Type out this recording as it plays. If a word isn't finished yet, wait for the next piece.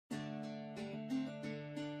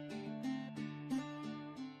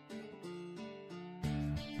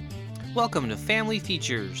Welcome to Family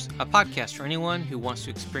Features, a podcast for anyone who wants to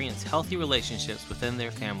experience healthy relationships within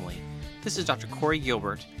their family. This is Dr. Corey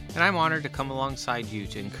Gilbert, and I'm honored to come alongside you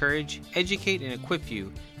to encourage, educate, and equip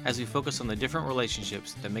you as we focus on the different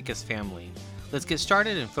relationships that make us family. Let's get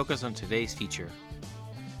started and focus on today's feature.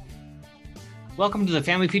 Welcome to the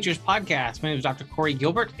Family Features podcast. My name is Dr. Corey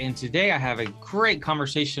Gilbert, and today I have a great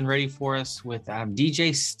conversation ready for us with DJ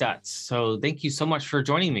Stutz. So thank you so much for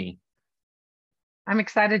joining me. I'm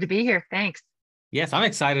excited to be here. Thanks. Yes, I'm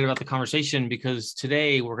excited about the conversation because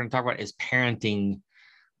today we're going to talk about is parenting,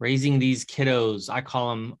 raising these kiddos. I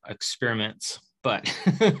call them experiments, but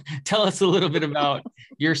tell us a little bit about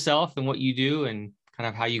yourself and what you do and kind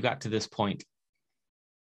of how you got to this point.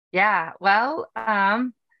 Yeah, well,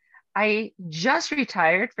 I just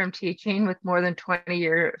retired from teaching with more than 20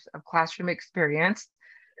 years of classroom experience.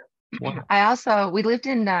 Wow. We lived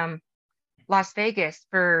in Las Vegas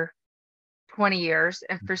for 20 years.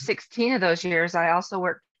 And for 16 of those years, I also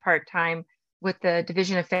worked part-time with the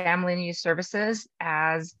Division of Family and Youth Services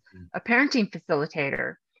as a parenting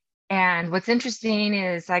facilitator. And what's interesting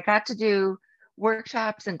is I got to do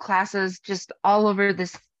workshops and classes just all over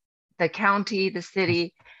the county, the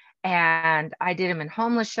city. And I did them in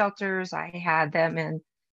homeless shelters. I had them in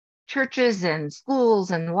churches and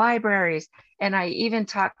schools and libraries. And I even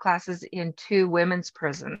taught classes in 2 women's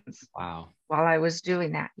prisons. Wow. While I was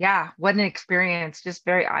doing that. Yeah, what an experience. Just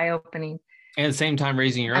very eye-opening. And at the same time,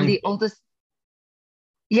 raising your own. I'm the oldest.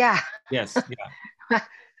 Yeah. Yes. Yeah.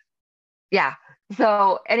 Yeah.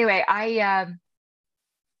 So anyway,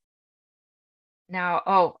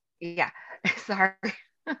 sorry.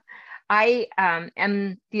 I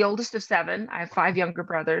am the oldest of 7. I have 5 younger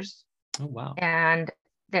brothers. Oh, wow. And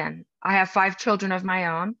then I have 5 children of my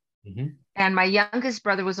own. Mm-hmm. And my youngest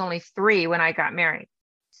brother was only 3 when I got married.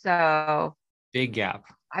 So big gap.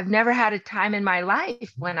 I've never had a time in my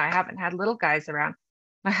life when I haven't had little guys around.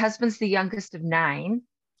 My husband's the youngest of 9.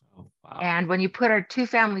 Oh, wow. And when you put our 2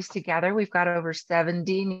 families together, we've got over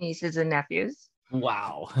 70 nieces and nephews.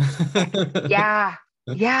 Wow. Yeah.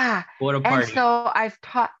 What a party. And so I've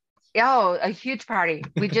taught, a huge party.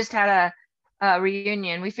 We just had a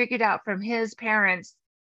reunion. We figured out from his parents,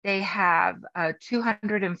 they have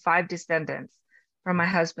 205 descendants from my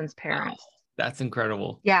husband's parents. Wow. That's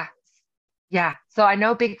incredible. Yeah. So I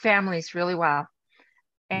know big families really well.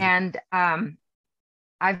 And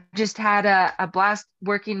I've just had a blast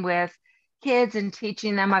working with kids and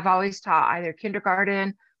teaching them. I've always taught either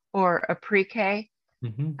kindergarten or a pre-K.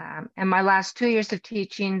 Mm-hmm. And my last 2 years of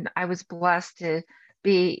teaching, I was blessed to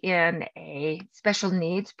be in a special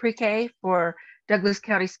needs pre-K for Douglas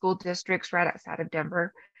County School Districts right outside of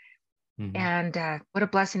Denver. Mm-hmm. And what a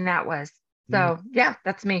blessing that was. So yeah,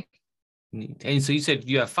 that's me. And so you said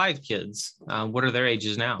you have 5 kids. What are their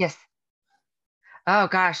ages now? Yes. Oh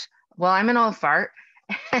gosh. Well, I'm an old fart.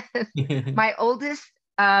 My oldest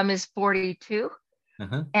is 42.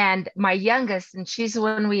 Uh-huh. And my youngest, and she's the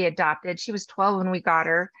one we adopted. She was 12 when we got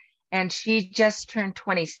her, and she just turned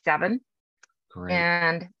 27. Great.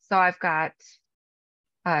 And so I've got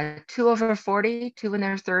 2 over 40, 2 in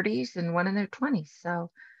their 30s, and 1 in their 20s. So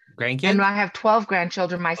grandkids? And I have 12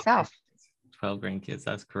 grandchildren myself. Okay. 12 grandkids.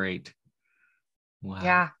 That's great. Wow.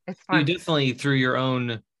 Yeah, it's fun. You definitely through your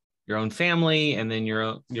own family, and then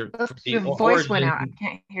your voice origin. Went out. I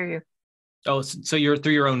can't hear you. Oh, so you're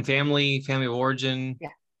through your own family of origin. Yeah.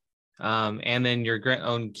 And then your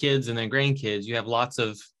own kids and then grandkids. You have lots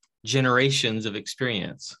of generations of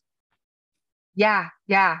experience. Yeah,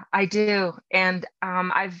 I do. And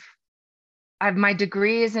I've my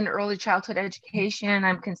degree is in early childhood education.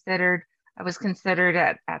 I was considered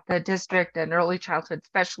at the district an early childhood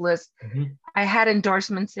specialist. Mm-hmm. I had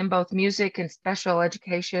endorsements in both music and special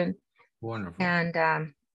education. Wonderful.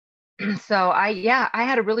 And so I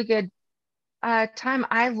had a really good time.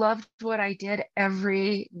 I loved what I did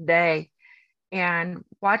every day and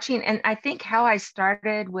watching. And I think how I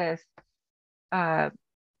started with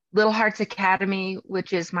Little Hearts Academy,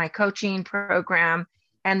 which is my coaching program,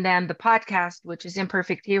 and then the podcast, which is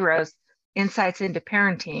Imperfect Heroes, Insights into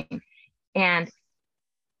Parenting. And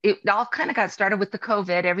it all kind of got started with the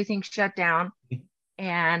COVID, everything shut down.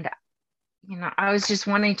 And, I was just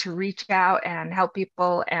wanting to reach out and help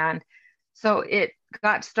people. And so it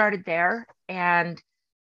got started there, and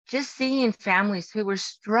just seeing families who were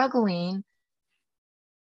struggling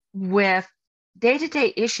with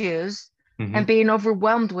day-to-day issues and being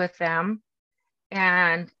overwhelmed with them.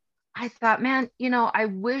 And I thought, man, I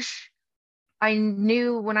wish I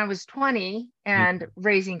knew when I was 20 and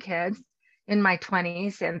raising kids in my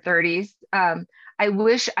 20s and 30s. I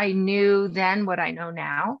wish I knew then what I know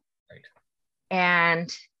now. Right.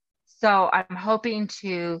 And so I'm hoping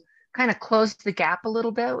to kind of close the gap a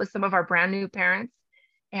little bit with some of our brand new parents.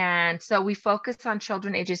 And so we focus on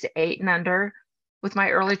children ages 8 and under. With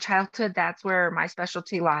my early childhood, that's where my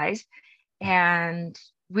specialty lies. And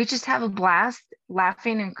we just have a blast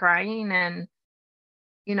laughing and crying and,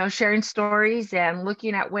 sharing stories and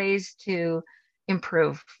looking at ways to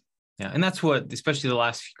improve. Yeah. And that's what, especially the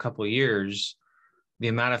last couple of years, the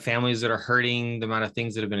amount of families that are hurting, the amount of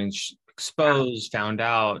things that have been exposed, found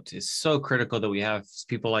out is so critical that we have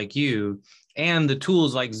people like you and the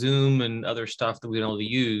tools like Zoom and other stuff that we don't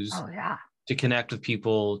use to connect with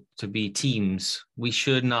people, to be teams. We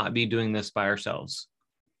should not be doing this by ourselves.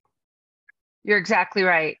 You're exactly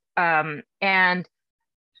right. And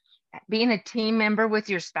being a team member with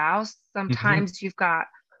your spouse, sometimes you've got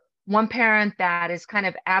one parent that is kind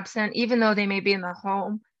of absent, even though they may be in the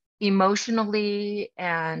home emotionally,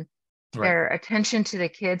 and their attention to the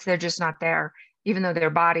kids, they're just not there, even though their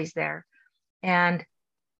body's there. And,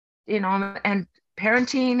 and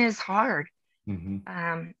parenting is hard.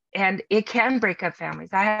 And it can break up families.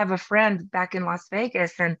 I have a friend back in Las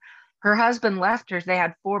Vegas, and her husband left her. They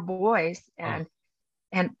had 4 boys, and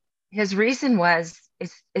his reason was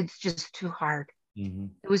it's just too hard.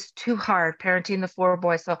 It was too hard parenting the 4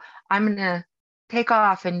 boys. So I'm gonna take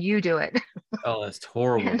off and you do it. Oh, that's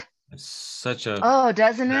horrible. It's such a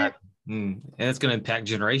doesn't it? And it's going to impact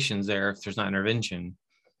generations there if there's not intervention.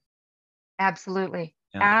 Absolutely.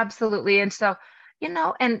 Absolutely. And so,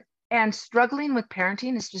 and struggling with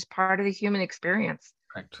parenting is just part of the human experience.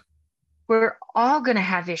 Correct. We're all going to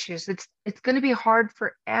have issues. It's going to be hard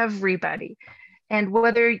for everybody. And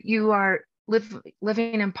whether you are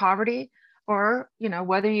living in poverty, or,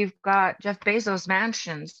 whether you've got Jeff Bezos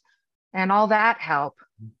mansions and all that help,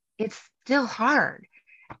 it's still hard.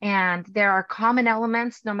 And there are common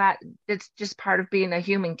elements, no matter, it's just part of being a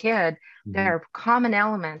human kid. There are common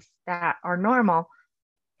elements that are normal.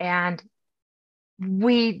 And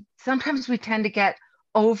sometimes we tend to get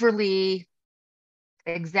overly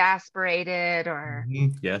exasperated or,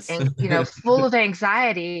 full of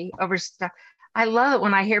anxiety over stuff. I love it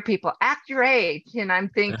when I hear people act your age, and I'm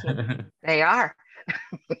thinking they are.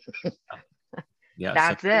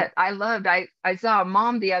 That's it. I saw a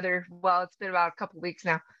mom it's been about a couple of weeks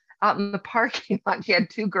now, out in the parking lot. She had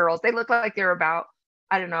 2 girls. They looked like they were about,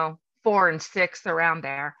 I don't know, 4 and 6, around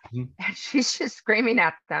there. And she's just screaming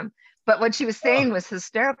at them. But what she was saying was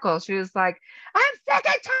hysterical. She was like, I'm sick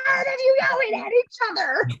and tired of you yelling at each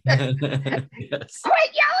other. Quit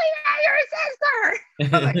yelling at your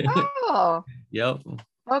sister. I'm like, oh. Yep.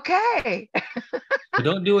 Okay. But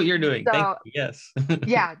don't do what you're doing. So, thank you. Yes.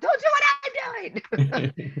 Yeah, don't do what I'm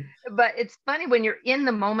doing. But it's funny when you're in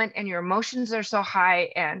the moment and your emotions are so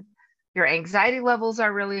high and your anxiety levels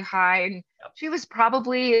are really high. And she was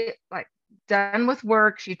probably like done with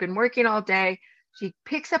work. She'd been working all day. She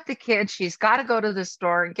picks up the kids. She's got to go to the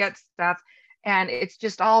store and get stuff. And it's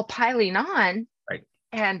just all piling on. Right.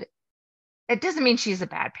 And it doesn't mean she's a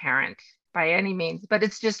bad parent by any means, but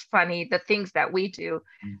it's just funny the things that we do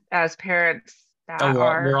as parents.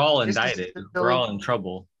 We're all indicted. We're all in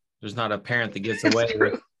trouble. There's not a parent that gets away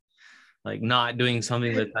with like not doing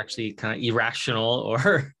something that's actually kind of irrational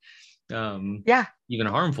or even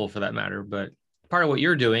harmful for that matter. But part of what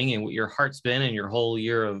you're doing and what your heart's been and your whole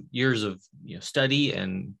years of study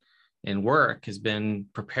and work has been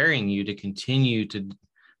preparing you to continue to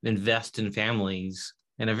invest in families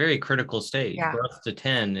in a very critical stage. Birth to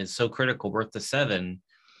 10 is so critical. Birth to 7,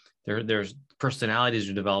 there's personalities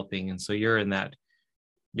are developing, and so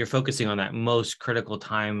you're focusing on that most critical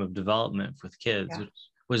time of development with kids,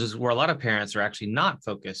 which is where a lot of parents are actually not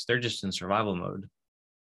focused. They're just in survival mode.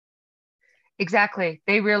 Exactly.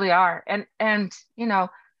 They really are. And and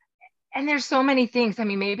there's so many things. I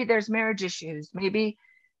mean, maybe there's marriage issues. Maybe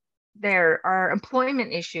there are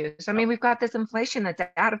employment issues. I mean, we've got this inflation that's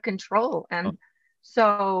out of control. And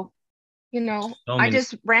so, I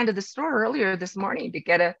just ran to the store earlier this morning to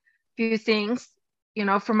get a few things,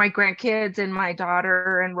 for my grandkids and my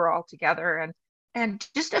daughter, and we're all together. And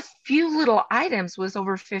just a few little items was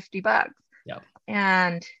over $50. Yeah.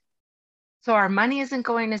 And so our money isn't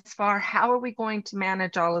going as far. How are we going to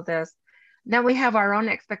manage all of this? Then we have our own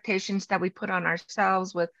expectations that we put on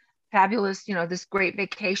ourselves with fabulous, this great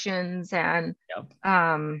vacations and,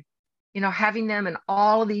 having them in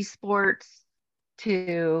all of these sports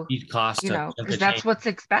to, because that's what's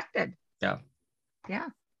expected. Yeah. Yeah.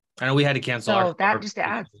 I know we had to cancel our that just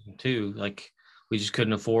adds too. Like we just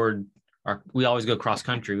couldn't afford we always go cross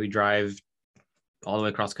country. We drive all the way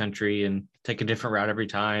across country and take a different route every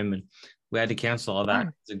time. And we had to cancel all that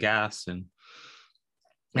because of gas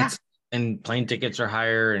and plane tickets are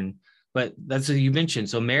higher. And But that's what you mentioned.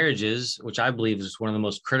 So marriages, which I believe is one of the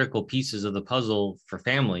most critical pieces of the puzzle for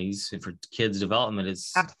families and for kids' development,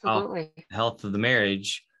 is how Absolutely. health of the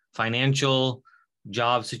marriage, financial,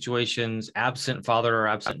 job situations, absent father or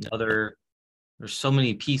absent mother. There's so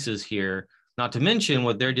many pieces here, not to mention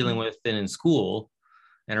what they're dealing with then in school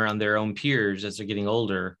and around their own peers as they're getting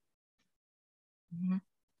older. Mm-hmm.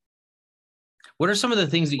 What are some of the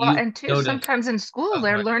things that Well, you and too, noticed? sometimes in school, Oh,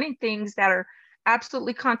 they're learning things that are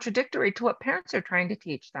absolutely contradictory to what parents are trying to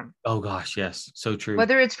teach them, oh gosh, yes, so true.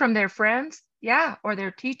 whether it's from their friends, yeah, or their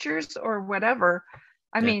teachers or whatever.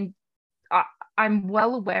 I Yeah. mean, I, I'm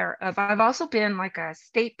well aware of, I've also been like a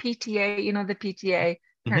state PTA, the PTA,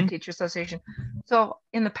 Parent Mm-hmm. Teacher Association. So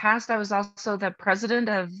in the past, I was also the president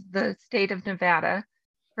of the state of Nevada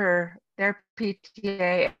for their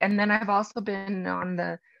PTA. And then I've also been on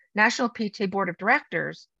the National PTA Board of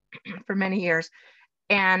Directors for many years.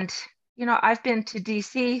 And, I've been to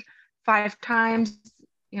DC 5 times,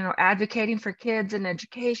 advocating for kids and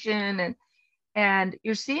education, and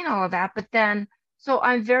you're seeing all of that. But then, so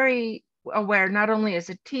I'm very aware, not only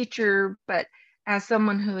as a teacher, but as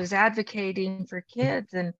someone who is advocating for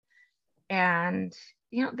kids, and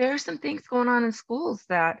there are some things going on in schools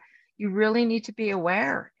that you really need to be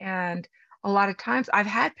aware. And a lot of times I've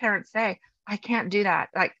had parents say, I can't do that.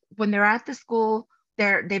 Like when they're at the school,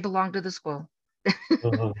 they belong to the school.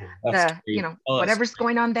 Oh, that's scary. Oh, that's Whatever's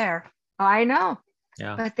going on there. I know,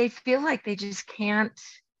 yeah. but they feel like they just can't.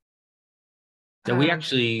 Yeah, we It's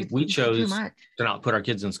too chose much. to not put our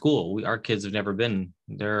kids in school. Our kids have never been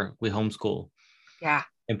there. We homeschool. Yeah.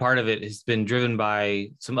 And part of it has been driven by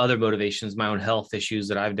some other motivations, my own health issues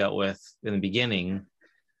that I've dealt with in the beginning.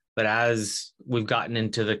 But as we've gotten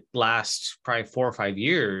into the last probably 4 or 5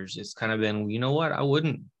 years, it's kind of been, you know what? I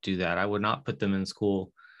wouldn't do that. I would not put them in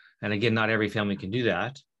school. And again, not every family can do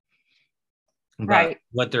that. But Right.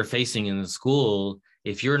 what they're facing in the school,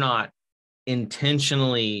 if you're not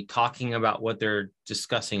intentionally talking about what they're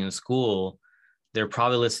discussing in school, they're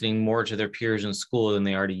probably listening more to their peers in school than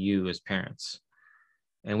they are to you as parents.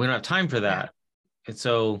 And we don't have time for Yeah. that. And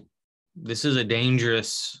so this is a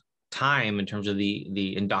dangerous time in terms of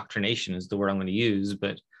the indoctrination is the word I'm going to use,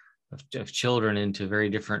 but of children into very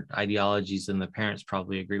different ideologies than the parents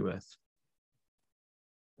probably agree with.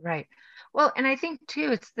 Right. Well, and I think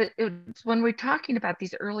too, it's when we're talking about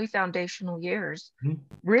these early foundational years, Mhm.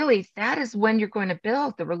 really, that is when you're going to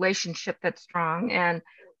build the relationship that's strong and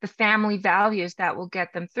the family values that will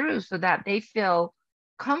get them through so that they feel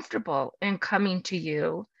comfortable in coming to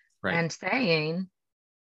you Right. and saying,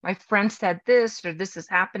 my friend said this, or this is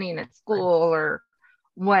happening at Right. school, or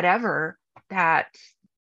whatever, that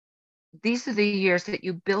these are the years that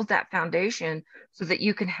you build that foundation so that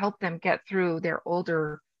you can help them get through their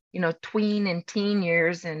older, tween and teen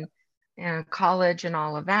years and college and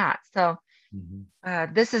all of that. So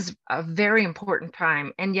Mhm. this is a very important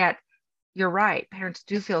time. And yet, you're right, parents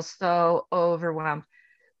do feel so overwhelmed.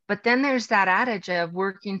 But then there's that adage of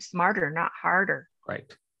working smarter, not harder.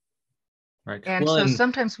 Right. Right. And Well, so and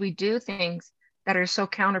sometimes we do things that are so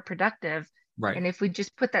counterproductive. right. And if we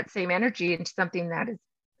just put that same energy into something that is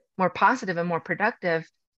more positive and more productive,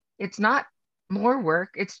 it's not more work,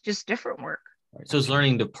 it's just different work. Right. So it's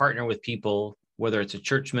learning to partner with people, whether it's a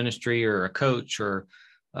church ministry or a coach or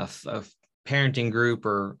a parenting group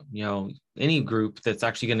or any group that's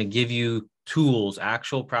actually going to give you tools,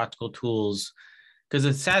 actual practical tools. Because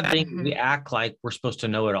the sad thing, we Mm-hmm. act like we're supposed to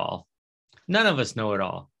know it all. None of us know it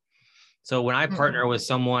all. So when I Mm-mm. partner with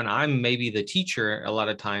someone, I'm maybe the teacher a lot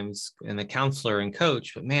of times and the counselor and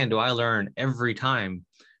coach, but man, do I learn every time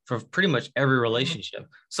for pretty much every relationship.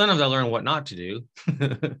 Sometimes I learn what not to do.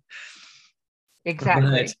 but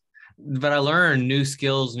Exactly. but I learned new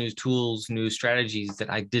skills, new tools, new strategies that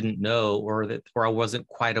I didn't know or I wasn't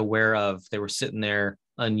quite aware of. They were sitting there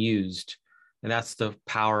unused. And that's the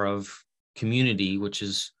power of community, which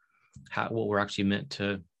is what we're actually meant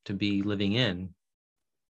to be living in.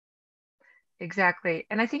 Exactly.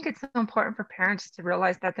 And I think it's so important for parents to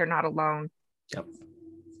realize that they're not alone. Yep.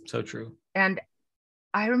 So true. And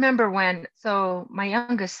I remember so my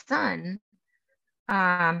youngest son,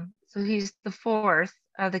 so he's the fourth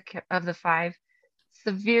of the five,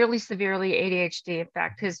 severely ADHD. In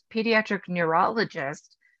fact, his pediatric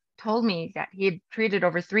neurologist told me that he had treated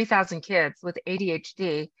over 3,000 kids with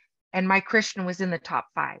ADHD, and my Christian was in the top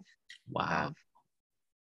 5 Wow. of,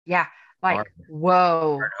 yeah, like, Hard,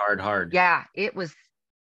 whoa. hard. Yeah, it was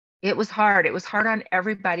hard. It was hard on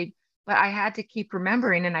everybody, but I had to keep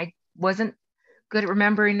remembering, and I wasn't good at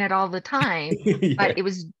remembering it all the time, Yeah. but it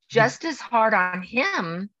was just as hard on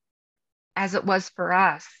him as it was for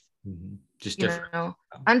us. Mhm. Just you different. know,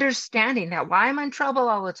 understanding that why am I in trouble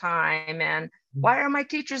all the time, and why are my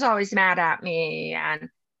teachers always mad at me,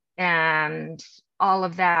 and all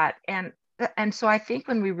of that. And so I think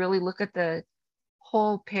when we really look at the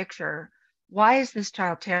whole picture, why is this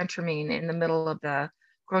child tantruming in the middle of the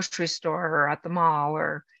grocery store or at the mall,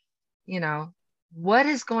 or, you know, what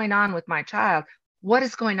is going on with my child? What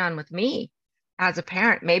is going on with me as a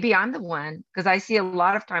parent? Maybe I'm the one, because I see a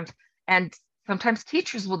lot of times, and sometimes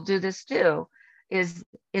teachers will do this too, is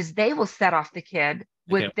they will set off the kid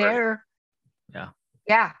with their,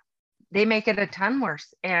 yeah, they make it a ton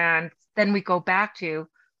worse. And then we go back to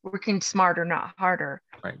working smarter, not harder.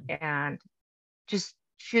 Right. And just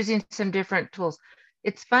choosing some different tools.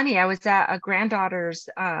 It's funny, I was at a granddaughter's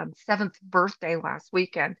 7th birthday last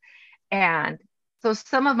weekend. And so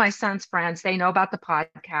some of my son's friends, they know about the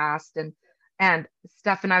podcast and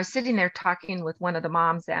stuff. And I was sitting there talking with one of the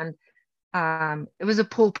moms, and it was a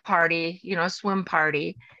pool party, you know, a swim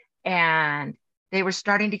party. And they were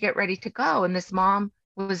starting to get ready to go. And this mom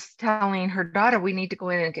was telling her daughter, we need to go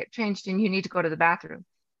in and get changed, and you need to go to the bathroom.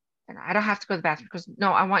 And I don't have to go to the bathroom, because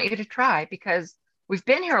no, I want you to try, because we've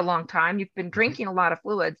been here a long time. You've been drinking a lot of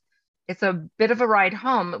fluids. It's a bit of a ride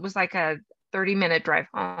home. It was like a 30-minute drive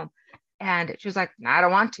home. And she was like, no, I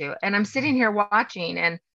don't want to. And I'm sitting here watching,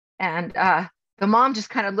 and the mom just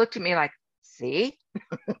kind of looked at me like, see,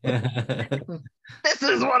 this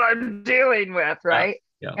is what I'm dealing with, right?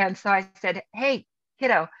 Yeah. And so I said, hey,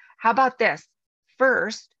 kiddo, how about this?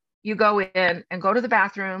 First, you go in and go to the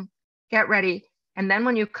bathroom, get ready. And then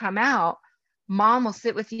when you come out, mom will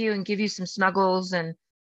sit with you and give you some snuggles and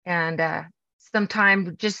some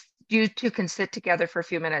time, just you two can sit together for a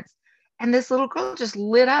few minutes. And this little girl just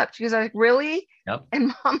lit up. She was like, really? Yep.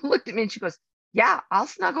 And mom looked at me and she goes, yeah, I'll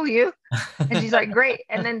snuggle you. And she's like, great.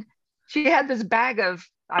 And then she had this bag of,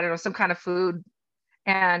 I don't know, some kind of food.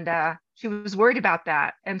 And she was worried about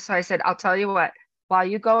that. And so I said, I'll tell you what, while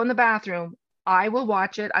you go in the bathroom, I will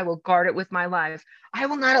watch it. I will guard it with my life. I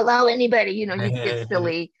will not allow anybody, you know, you get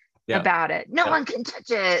silly about it. No one can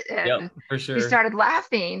touch it. And for sure. She started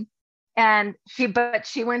laughing, and but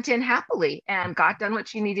she went in happily and got done what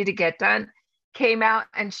she needed to get done, came out,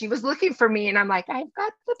 and she was looking for me. And I'm like, I've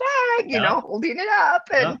got the bag, you know, holding it up.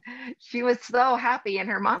 And she was so happy. And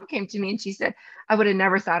her mom came to me and she said, I would have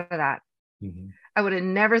never thought of that. Mm-hmm. I would have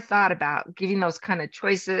never thought about giving those kind of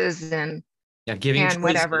choices and giving and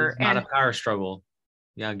whatever. Not a power struggle.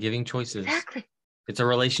 Giving choices. Exactly. It's a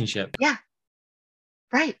relationship. Yeah.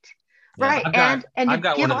 Right. Right. And you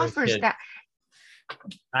give offers that.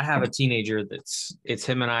 I have a teenager it's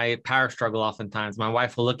him and I power struggle oftentimes. My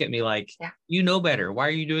wife will look at me like, you know better. Why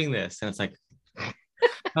are you doing this? And it's like,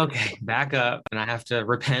 okay, back up. And I have to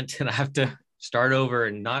repent and I have to start over,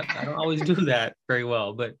 and I don't always do that very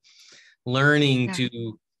well, but learning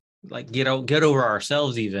to like get over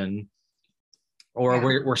ourselves even, or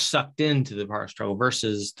we're sucked into the power struggle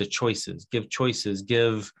versus the choices.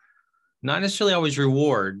 Give not necessarily always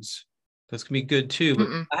rewards. Those can be good too. But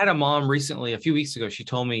I had a mom recently, a few weeks ago, she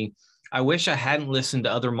told me, I wish I hadn't listened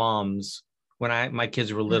to other moms when my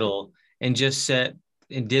kids were little and just said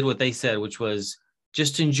and did what they said, which was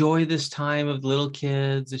just enjoy this time of little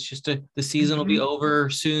kids. It's just the season will be over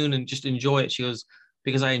soon and just enjoy it. She goes,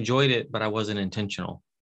 because I enjoyed it, but I wasn't intentional.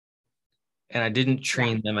 And I didn't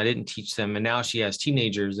train them. I didn't teach them. And now she has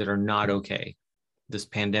teenagers that are not okay. This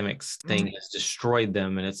pandemic thing has destroyed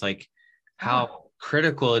them. And it's like how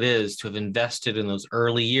critical it is to have invested in those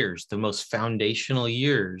early years, the most foundational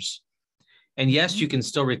years. And yes, you can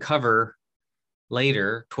still recover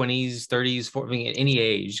later, 20s, 30s, 40s, at any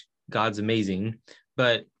age. God's amazing.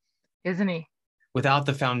 But isn't he? Without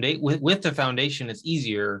the foundation, with the foundation, it's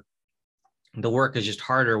easier. The work is just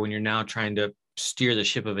harder when you're now trying to steer the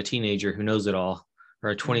ship of a teenager who knows it all,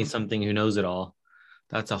 or a 20-something who knows it all.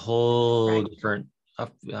 That's a whole different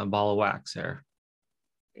ball of wax there.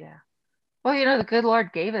 Yeah. Well, you know, the good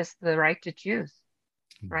Lord gave us the right to choose,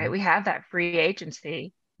 right? We have that free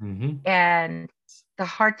agency. And the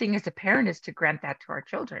hard thing as a parent is to grant that to our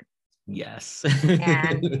children. Yes.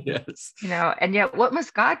 And, you know, and yet what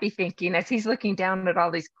must God be thinking as he's looking down at all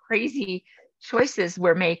these crazy choices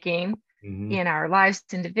we're making in our lives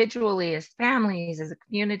individually, as families, as a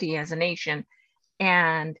community, as a nation.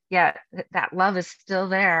 And yet that love is still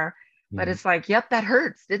there, but it's like, yep, that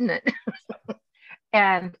hurts, didn't it?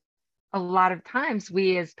 And a lot of times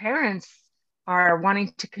we as parents are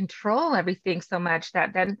wanting to control everything so much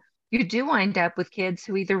that then you do wind up with kids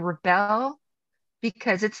who either rebel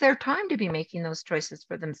because it's their time to be making those choices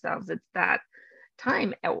for themselves. It's that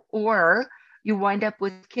time. Or you wind up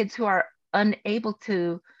with kids who are unable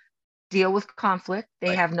to deal with conflict. They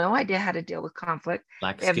Right. have no idea how to deal with conflict.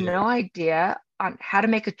 Lack They have skill. no idea on how to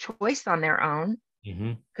make a choice on their own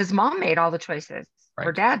Mm-hmm. because mom made all the choices or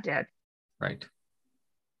Right. dad did. Right.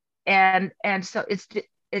 And so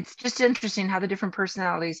it's just interesting how the different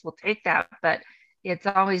personalities will take that, but it's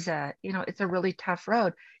always it's a really tough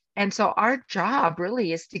road. And so our job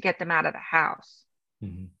really is to get them out of the house.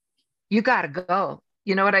 Mm-hmm. You got to go.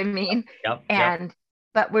 You know what I mean? Yep. Yep. And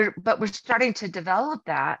but we're starting to develop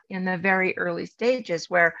that in the very early stages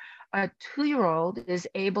where a 2-year-old is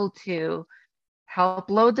able to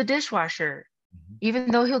help load the dishwasher, Mm-hmm.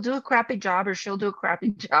 even though he'll do a crappy job or she'll do a crappy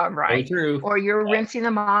job, So right? true. Or you're rinsing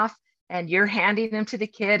them off and you're handing them to the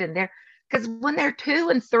kid, and they're because when they're 2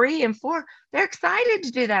 and 3 and 4, they're excited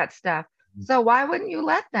to do that stuff. So why wouldn't you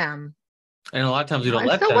let them? And a lot of times we don't And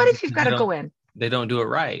let so them what if you've because got to go in? they don't do it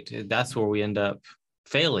right. That's where we end up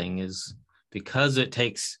failing, is because it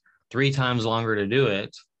takes 3 times longer to do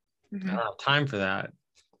it. I Mm-hmm. don't have time for that.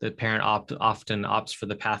 The parent often opts for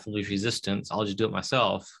the path of least resistance. I'll just do it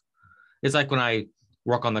myself. It's like when I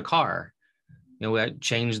work on the car. We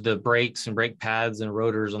changed the brakes and brake pads and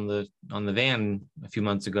rotors on the van a few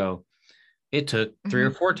months ago. It took 3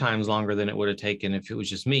 or 4 times longer than it would have taken if it was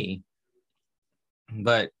just me.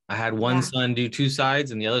 But I had one son do 2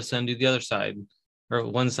 sides and the other son do the other side, or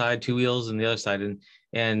one side, 2 wheels, and the other side.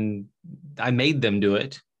 And I made them do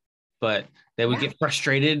it, but they would get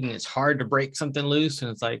frustrated and it's hard to break something loose.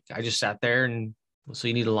 And it's like, I just sat there and so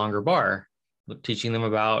you need a longer bar, teaching them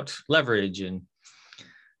about leverage and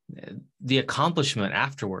the accomplishment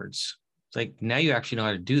afterwards. It's like, now you actually know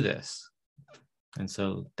how to do this. And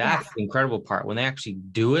so that's the incredible part when they actually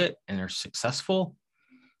do it and they're successful.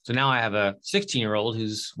 So now I have a 16-year-old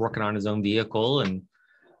who's working on his own vehicle and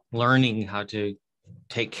learning how to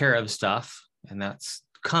take care of stuff. And that's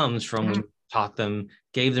comes from when we taught them,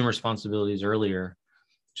 gave them responsibilities earlier,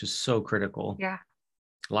 which is so critical. Yeah.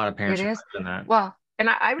 A lot of parents It are is. doing that. Well, and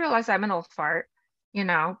I realize I'm an old fart,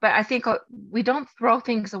 but I think we don't throw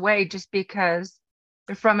things away just because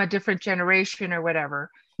they're from a different generation or whatever.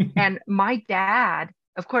 And my dad,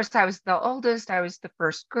 of course, I was the oldest, I was the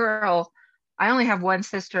first girl. I only have one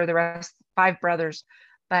sister, the rest 5 brothers.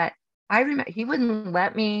 But I remember he wouldn't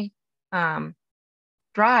let me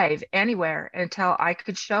drive anywhere until I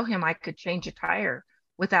could show him I could change a tire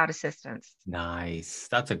without assistance. Nice.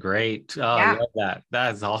 That's a great, I Yeah. love that.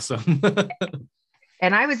 That is awesome.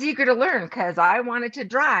 And I was eager to learn because I wanted to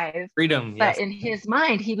drive. Freedom. But Yes. in his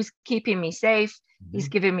mind, he was keeping me safe. He's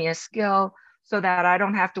giving me a skill so that I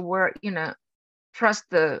don't have to worry, trust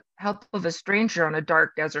the help of a stranger on a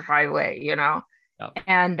dark desert highway, Yep.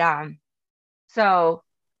 And so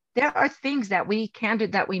there are things that we can do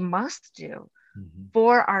that we must do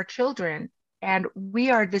for our children. And we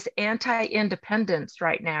are this anti-independence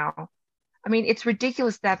right now. I mean, it's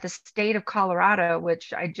ridiculous that the state of Colorado,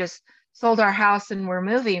 which I just sold our house and we're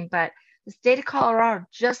moving, but the state of Colorado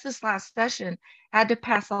just this last session had to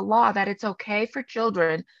pass a law that it's okay for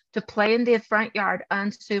children to play in the front yard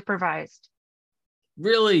unsupervised.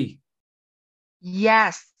 Really?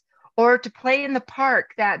 Yes. Or to play in the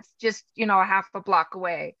park that's just, a half a block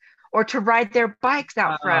away, or to ride their bikes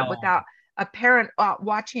out front without a parent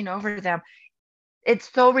watching over them.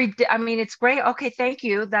 It's so I mean, it's great. Okay, thank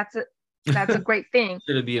you. That's a great thing.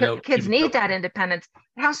 Kids need that independence.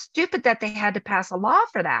 How stupid that they had to pass a law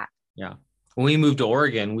for that. Yeah. When we moved to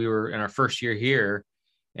Oregon, we were in our first year here,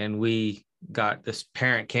 and we got this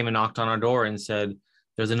parent came and knocked on our door and said,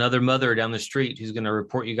 there's another mother down the street who's going to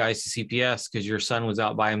report you guys to CPS because your son was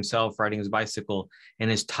out by himself riding his bicycle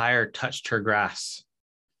and his tire touched her grass.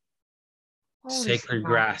 Holy sacred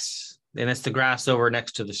grass. And it's the grass over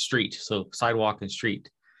next to the street. So sidewalk and street.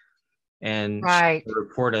 And she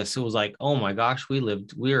report us. It was like, oh my gosh, we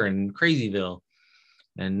were in Crazyville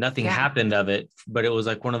and nothing happened of it. But it was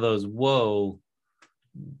like one of those, whoa,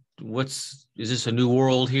 is this a new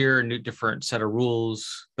world here? A new different set of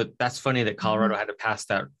rules. But that's funny that Colorado had to pass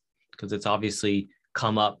that because it's obviously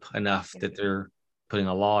come up enough that they're putting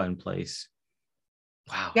a law in place.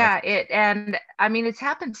 Wow. Yeah, and I mean, it's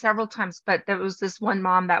happened several times, but there was this one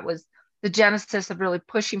mom that was the genesis of really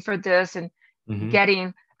pushing for this and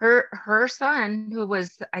getting her son, who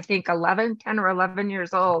was, I think, 10 or 11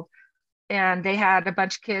 years old, and they had a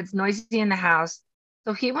bunch of kids noisy in the house.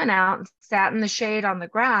 So he went out and sat in the shade on the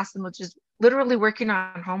grass and was just literally working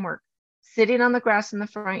on homework, sitting on the grass in the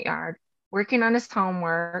front yard, working on his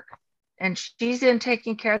homework. And she's in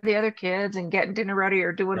taking care of the other kids and getting dinner ready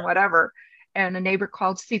or doing whatever. And a neighbor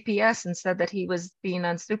called CPS and said that he was being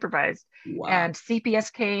unsupervised. Wow. And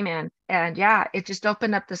CPS came and it just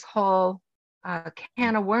opened up this whole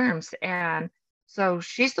can of worms. And So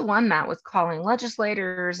she's the one that was calling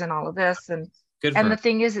legislators and all of this. Good for And the her.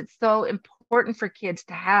 thing is, it's so important for kids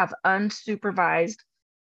to have unsupervised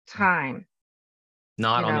time,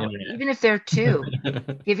 Not you on the know, internet. even if they're two,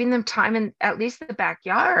 giving them time in at least the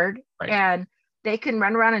backyard, Right. and they can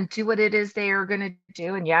run around and do what it is they are going to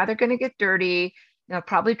do. And yeah, they're going to get dirty. They'll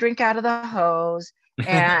probably drink out of the hose,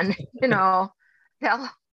 and they'll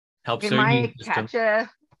Helps they their immune might system. catch a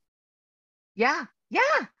yeah.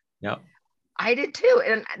 Yep. I did too.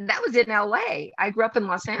 And that was in LA. I grew up in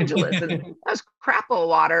Los Angeles, and that was crapple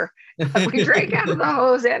water. We drank out of the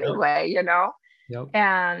hose anyway. Yep.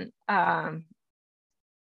 And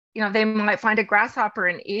they might find a grasshopper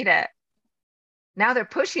and eat it. Now they're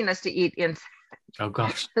pushing us to eat insects. Oh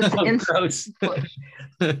gosh. Oh, gross.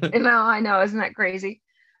 I know, isn't that crazy?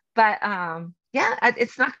 But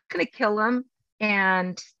it's not going to kill them,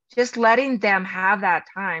 and just letting them have that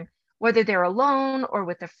time, whether they're alone or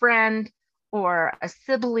with a friend or a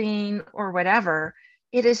sibling or whatever.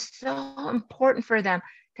 It is so important for them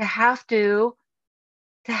to have to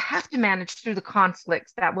manage through the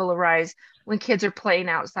conflicts that will arise when kids are playing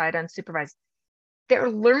outside unsupervised.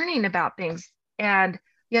 They're learning about things, and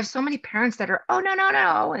you have so many parents that are, oh,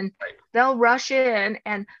 no, and they'll rush in,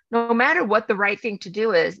 and no matter what the right thing to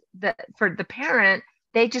do is, that for the parent,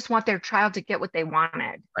 they just want their child to get what they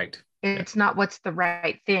wanted. Right. It's not what's the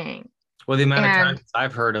right thing. Well, the amount of times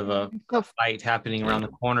I've heard of a fight happening around the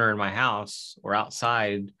corner in my house or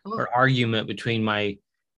outside, or argument between my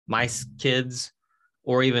kids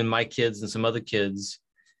or even my kids and some other kids,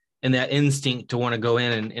 and that instinct to want to go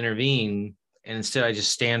in and intervene. And instead I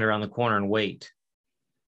just stand around the corner and wait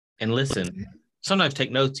and listen. Sometimes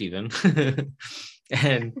take notes even.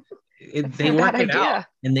 And they work it out,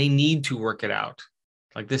 and they need to work it out.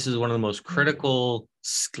 Like, this is one of the most critical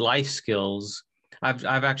life skills. I've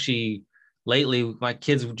actually lately, my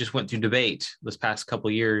kids just went through debate this past couple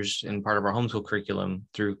of years in part of our homeschool curriculum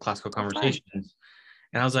through classical conversations.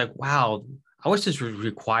 And I was like, wow, I wish this was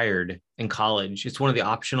required in college. It's one of the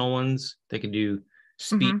optional ones. They could do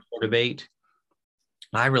speech or debate.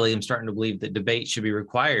 I really am starting to believe that debate should be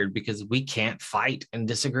required, because we can't fight and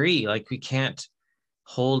disagree. Like, we can't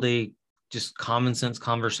hold a just common sense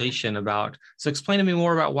conversation about, so explain to me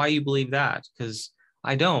more about why you believe that, because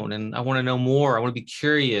I don't, and I want to know more. I want to be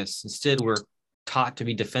curious. Instead, we're taught to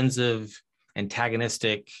be defensive,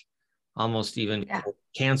 antagonistic, almost even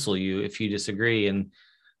cancel you if you disagree. And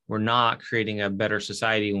we're not creating a better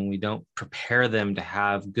society when we don't prepare them to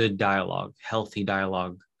have good dialogue, healthy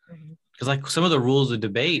dialogue. Because like some of the rules of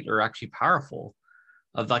debate are actually powerful.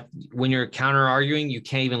 Of like, when you're counter arguing, you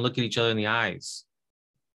can't even look at each other in the eyes.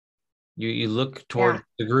 You look toward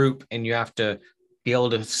the group, and you have to be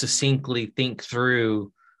able to succinctly think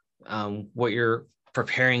through what you're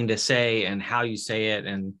preparing to say and how you say it,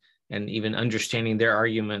 and even understanding their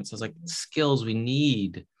arguments. It's like skills we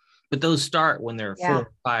need, but those start when they're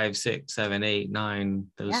 4, 5, 6, 7, 8, 9,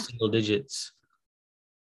 those single digits.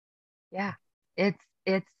 Yeah, it's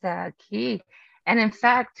key. And in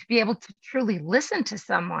fact, to be able to truly listen to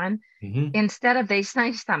someone instead of they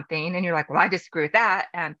say something and you're like, well, I disagree with that.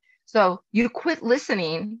 And so you quit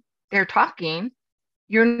listening, they're talking,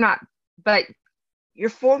 but you're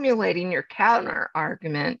formulating your counter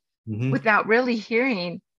argument without really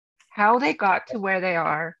hearing how they got to where they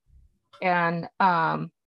are, and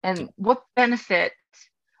what benefit.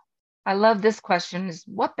 I love this question, is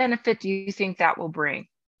what benefit do you think that will bring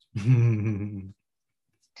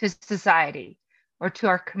to society or to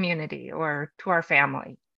our community or to our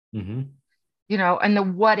family? And the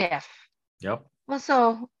what if. Yep. Well,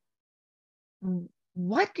 so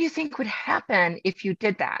what do you think would happen if you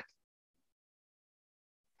did that?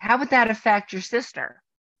 How would that affect your sister?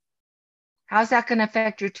 How's that going to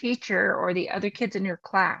affect your teacher or the other kids in your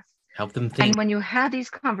class? Help them think. And when you have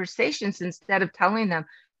these conversations, instead of telling them,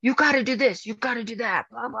 you got to do this, you got to do that,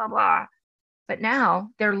 blah, blah, blah. But now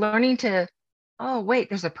they're learning to, oh, wait,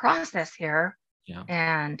 there's a process here. Yeah.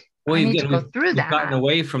 And I need to go through that. We've gotten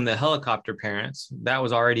away from the helicopter parents. That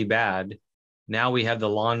was already bad. Now we have the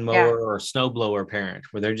lawnmower or snowblower parent,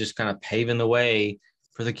 where they're just kind of paving the way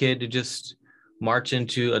for the kid to just march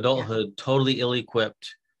into adulthood totally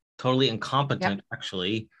ill-equipped, totally incompetent,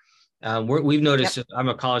 actually. We've noticed, I'm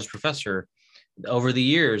a college professor, over the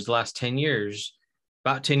years, the last 10 years,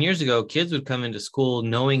 about 10 years ago, kids would come into school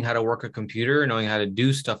knowing how to work a computer, knowing how to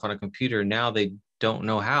do stuff on a computer. Now they don't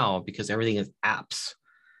know how, because everything is apps.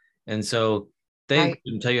 And so they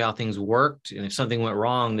couldn't tell you how things worked. And if something went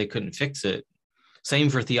wrong, they couldn't fix it. Same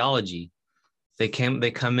for theology. They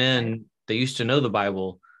come in, they used to know the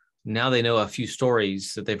Bible. Now they know a few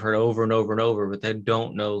stories that they've heard over and over and over, but they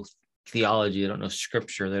don't know theology. They don't know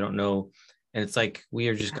scripture. They don't know And it's like we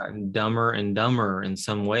are just gotten dumber and dumber in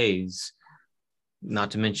some ways,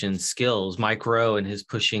 not to mention skills. Mike Rowe and his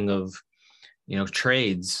pushing of,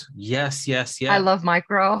 trades. Yes, yes, I yes. love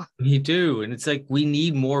micro. You do. And it's like we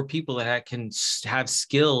need more people that can have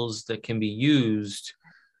skills that can be used.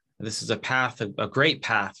 This is a path, a great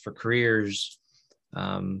path for careers,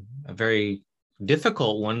 a very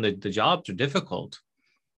difficult one. The jobs are difficult,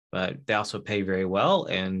 but they also pay very well.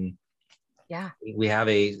 And Yeah.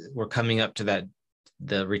 we're coming up to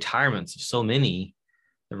the retirements of so many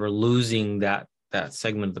that we're losing that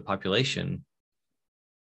segment of the population.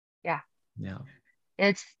 Yeah. Yeah.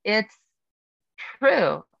 It's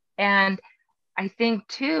true. And I think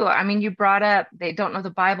too, I mean, you brought up they don't know the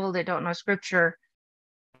Bible, they don't know scripture.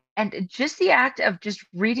 And just the act of just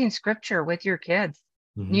reading scripture with your kids.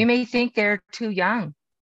 Mm-hmm. You may think they're too young.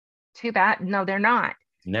 Too bad. No, they're not.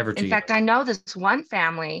 Never too In fact, young. I know this one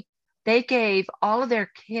family, they gave all of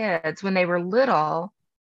their kids when they were little,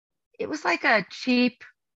 it was like a cheap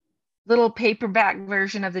little paperback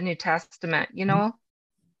version of the New Testament,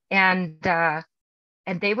 and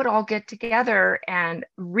they would all get together and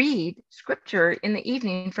read scripture in the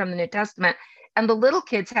evening from the New Testament. And the little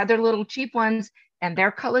kids had their little cheap ones and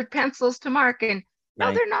their colored pencils to mark. And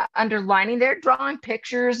no, they're not underlining, they're drawing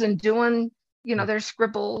pictures and doing, their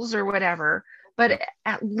scribbles or whatever. But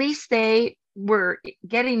at least they were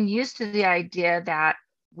getting used to the idea that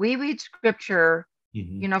we read scripture.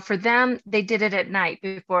 For them, they did it at night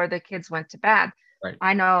before the kids went to bed. Right.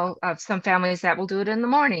 I know of some families that will do it in the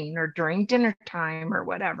morning or during dinner time or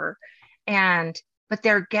whatever. But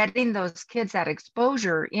they're getting those kids that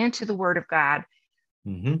exposure into the Word of God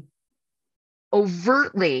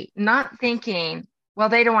overtly, not thinking, well,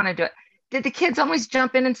 they don't want to do it. Did the kids always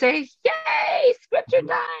jump in and say, yay, scripture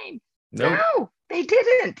time? Nope. No, they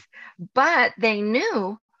didn't. But they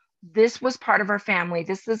knew this was part of our family.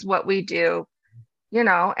 This is what we do.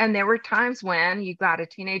 And there were times when you got a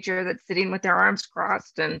teenager that's sitting with their arms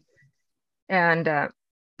crossed and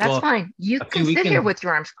that's fine. You can sit here with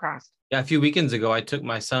your arms crossed. Yeah. A few weekends ago, I took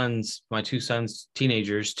my two sons,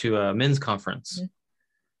 teenagers, to a men's conference.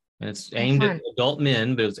 And it's aimed at adult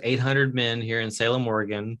men, but it was 800 men here in Salem,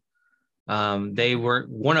 Oregon.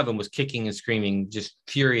 One of them was kicking and screaming, just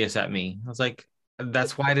furious at me. I was like,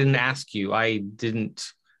 that's why I didn't ask you. I didn't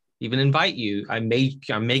even invite you. I'm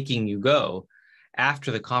making you go.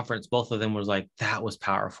 After the conference, both of them was like, that was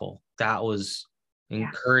powerful. That was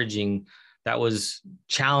encouraging. That was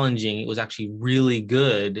challenging. It was actually really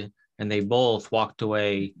good. And they both walked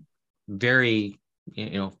away very,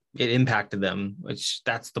 it impacted them, which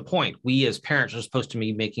that's the point. We as parents are supposed to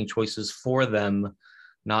be making choices for them,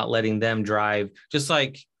 not letting them drive. Just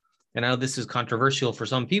like, and I know this is controversial for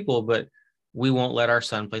some people, but we won't let our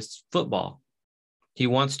son play football. He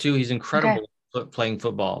wants to, he's incredible playing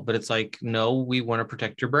football, but it's like, no, we want to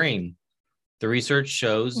protect your brain. The research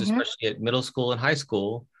shows, especially at middle school and high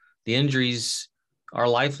school, the injuries are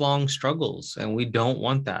lifelong struggles, and we don't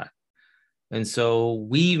want that. And so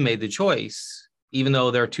we made the choice, even though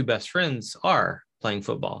their two best friends are playing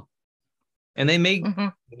football, and they may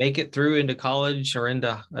make it through into college or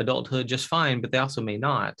into adulthood just fine, but they also may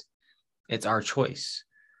not. It's our choice.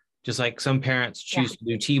 Just like some parents choose to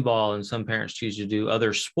do t-ball and some parents choose to do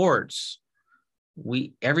other sports.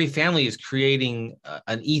 Every family is creating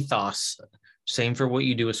an ethos. Same for what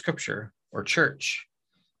you do with scripture or church.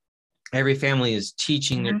 Every family is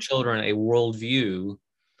teaching their children a worldview,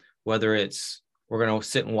 whether it's we're going to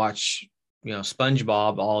sit and watch,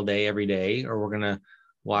 SpongeBob all day, every day, or we're going to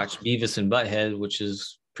watch Beavis and Butthead, which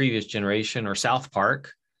is previous generation, or South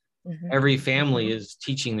Park. Every family is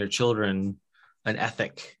teaching their children an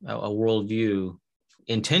ethic, a worldview,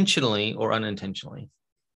 intentionally or unintentionally.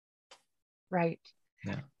 Right.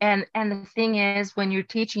 Yeah. And the thing is, when you're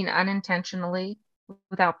teaching unintentionally,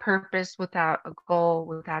 without purpose, without a goal,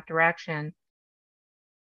 without direction,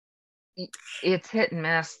 it's hit and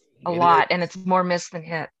miss a lot, and it's more miss than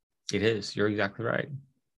hit. It is. You're exactly right.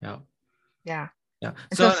 Yeah. Yeah. Yeah.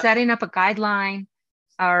 And so setting up a guideline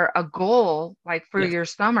or a goal, like for your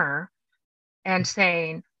summer, and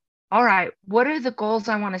saying, all right, what are the goals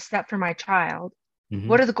I want to set for my child?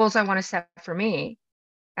 What are the goals I want to set for me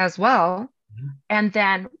as well? And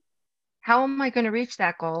then how am I going to reach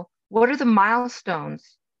that goal? What are the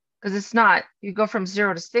milestones? Because it's not, you go from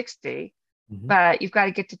 0 to 60, but you've got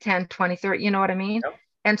to get to 10, 20, 30, you know what I mean? Yep.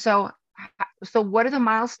 And so what are the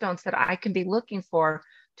milestones that I can be looking for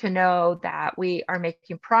to know that we are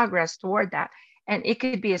making progress toward that? And it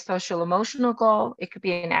could be a social emotional goal. It could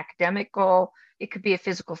be an academic goal. It could be a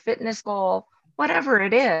physical fitness goal, whatever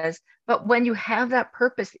it is. But when you have that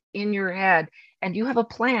purpose in your head and you have a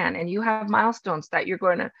plan and you have milestones that you're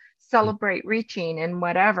going to celebrate reaching and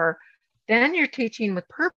whatever, then you're teaching with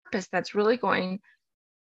purpose that's really going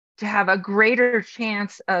to have a greater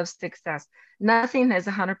chance of success. Nothing has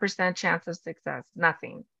 100% chance of success.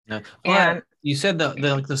 Nothing. No. Well, And you said the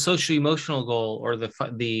like the social emotional goal or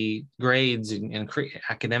the grades and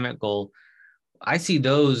academic goal. I see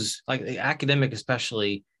those, like the academic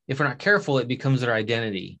especially. If we're not careful, it becomes their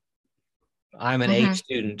identity. I'm an A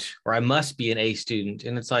student, or I must be an A student,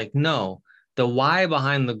 and it's like, no, the why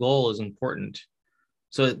behind the goal is important.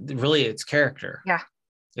 So it's character. yeah,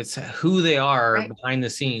 It's who they are right. behind the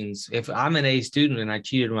scenes. If I'm an A student and I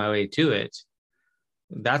cheated my way to it,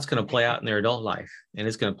 that's going to play out in their adult life, and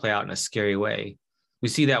it's going to play out in a scary way. We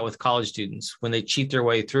see that with college students when they cheat their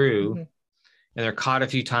way through and they're caught a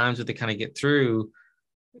few times, but they kind of get through.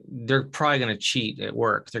 They're probably going to cheat at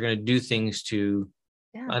work. They're going to do things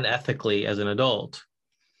unethically as an adult,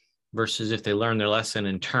 versus if they learn their lesson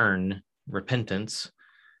and turn repentance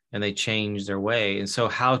and they change their way. And so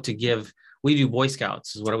we do Boy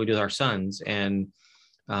Scouts is what we do with our sons. And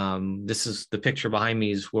this is the picture behind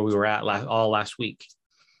me is where we were at last week.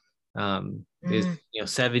 Is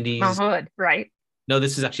 70s. Mount Hood, right? No,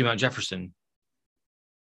 this is actually Mount Jefferson.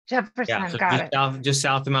 Jefferson, so got it. Just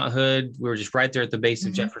south of Mount Hood. We were just right there at the base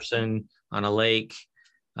of Jefferson on a lake.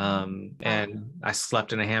 And I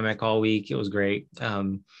slept in a hammock all week. It was great.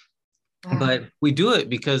 But we do it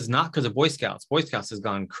not because of Boy Scouts. Boy Scouts has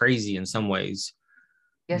gone crazy in some ways.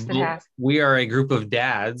 Yes, it has. We are a group of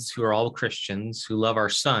dads who are all Christians who love our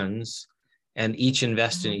sons and each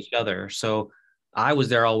invest in each other. So I was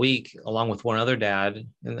there all week along with one other dad,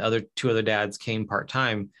 and the other two other dads came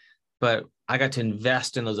part-time, but I got to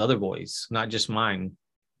invest in those other boys, not just mine.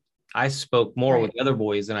 I spoke more with the other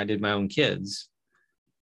boys than I did my own kids.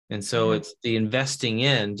 And so it's the investing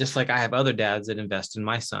in, just like I have other dads that invest in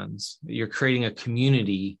my sons. You're creating a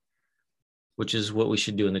community, which is what we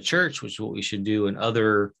should do in the church, which is what we should do in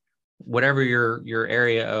whatever your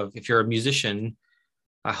area of, if you're a musician,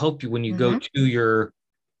 I hope when you go to your,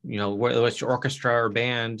 whether it's your orchestra or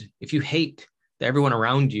band, if you hate everyone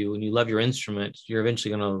around you and you love your instrument, you're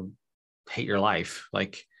eventually going to hate your life.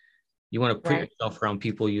 Like you want to put yourself around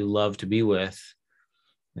people you love to be with.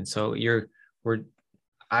 And so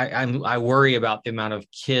I worry about the amount of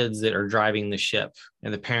kids that are driving the ship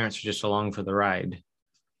and the parents are just along for the ride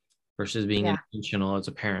versus being intentional as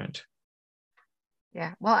a parent.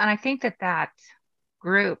 Yeah. Well, and I think that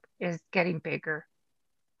group is getting bigger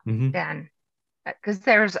than, because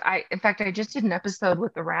in fact, I just did an episode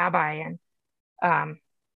with the rabbi, and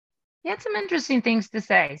he had some interesting things to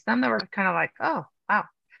say. Some that were kind of like, oh, wow.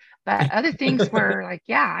 But other things were like,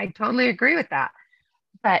 yeah, I totally agree with that.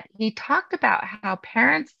 But he talked about how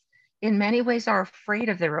parents in many ways are afraid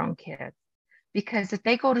of their own kids, because if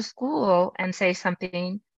they go to school and say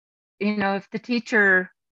something, if the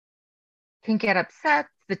teacher can get upset,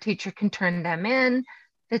 the teacher can turn them in,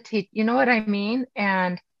 you know what I mean?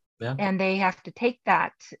 And they have to take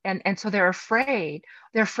that. And so they're afraid.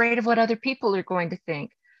 They're afraid of what other people are going to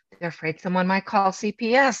think. They're afraid someone might call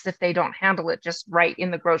CPS if they don't handle it just right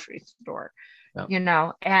in the grocery store,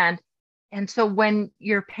 And so when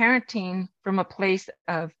you're parenting from a place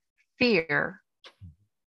of fear,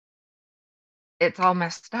 it's all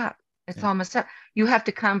messed up. It's all messed up. You have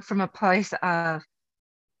to come from a place of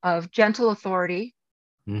gentle authority,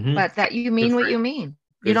 but that you mean what you mean.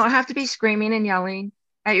 You don't have to be screaming and yelling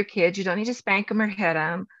at your kids. You don't need to spank them or hit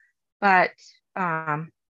them, but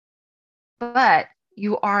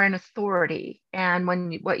you are an authority. And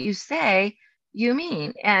what you say, you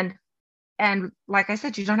mean. And like I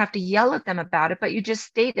said, you don't have to yell at them about it, but you just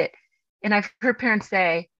state it. And I've heard parents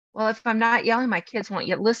say, well, if I'm not yelling, my kids won't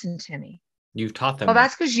yet listen to me. You've taught them. Well,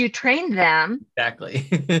 that's because you trained them exactly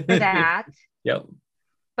for that. Yep.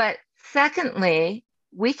 But secondly,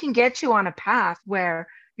 we can get you on a path where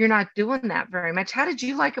you're not doing that very much. How did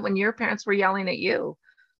you like it when your parents were yelling at you?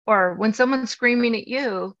 Or when someone's screaming at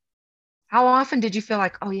you, how often did you feel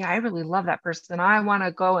like, oh yeah, I really love that person. I want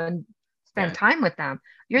to go and spend time with them.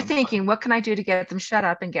 You're thinking, what can I do to get them shut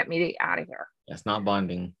up and get me out of here? That's not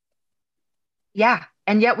bonding. Yeah.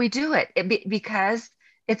 And yet we do it, because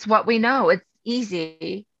it's what we know. It's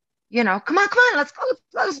easy. Come on, let's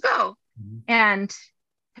go. And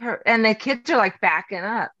the kids are like backing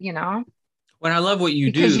up, When I love what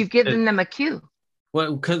you do. Because you've given them a cue.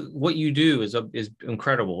 Well, because what you do is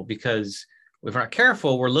incredible, because if we're not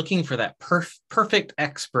careful, we're looking for that perfect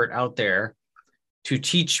expert out there to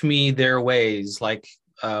teach me their ways. Like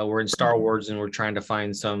we're in Star Wars and we're trying to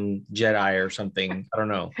find some Jedi or something. I don't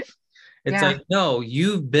know. It's Yeah. like, no,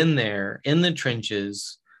 you've been there in the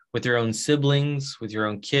trenches with your own siblings, with your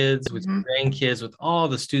own kids, with Hmm. your grandkids, with all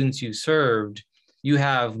the students you served. You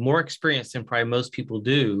have more experience than probably most people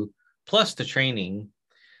do, plus the training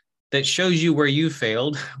that shows you where you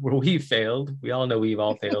failed, where we failed. We all know we've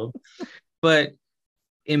all failed, but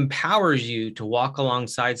empowers you to walk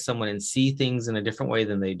alongside someone and see things in a different way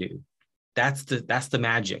than they do. That's the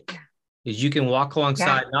magic. Is you can walk Yeah.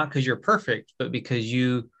 alongside not because you're perfect, but because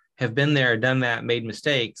you have been there, done that, made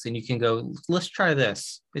mistakes, and you can go, let's try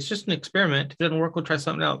this. It's just an experiment. If it doesn't work, we'll try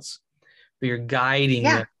something else. But you're guiding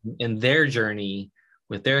Yeah. them in their journey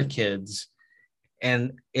with their kids,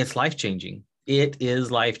 and it's life changing. It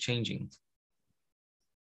is life changing.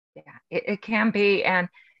 Yeah. It can be. And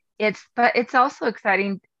but it's also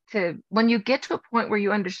exciting to, when you get to a point where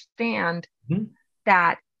you understand Mhm.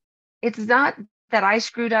 that it's not that I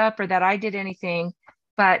screwed up or that I did anything,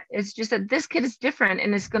 but it's just that this kid is different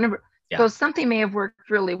and it's going to, Yeah. so something may have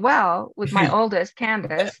worked really well with my oldest,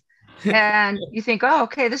 Candace. And you think, oh,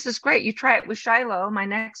 okay, this is great. You try it with Shiloh, my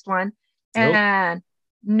next one. Nope. And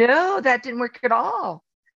no, that didn't work at all,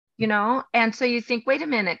 you know? And so you think, wait a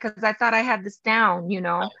minute, because I thought I had this down, you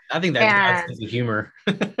know? I think that's God's And sense of humor.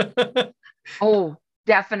 oh,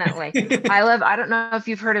 definitely. I don't know if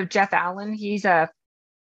you've heard of Jeff Allen. He's a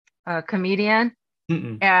comedian,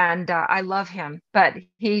 Mm-mm. and I love him. But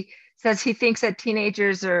he says he thinks that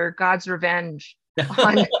teenagers are God's revenge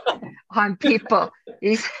on on people.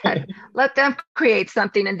 He said, let them create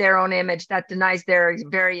something in their own image that denies their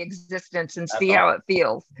very existence and That's see how awesome. it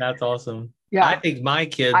feels. That's awesome. I Yeah, think my I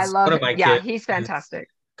kids, love one of it. my Yeah, kids, he's fantastic.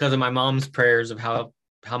 because of my mom's prayers of how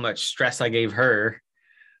much stress I gave her.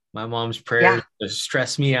 My mom's prayers Yeah. just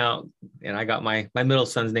stressed me out, and I got my middle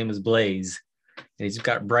son's name is Blaze, and he's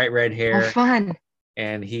got bright red Oh, hair, fun.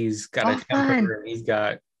 and he's got Oh, a fun. temper, and he's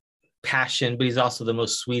got passion, but he's also the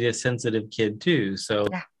most sweetest, sensitive kid too. So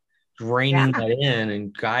Yeah. reining Yeah. that in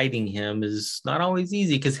and guiding him is not always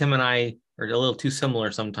easy because him and I are a little too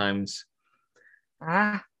similar sometimes.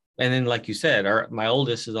 Ah, And then, like you said, my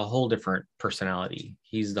oldest is a whole different personality.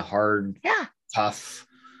 He's the hard, yeah. tough,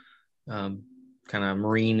 kind of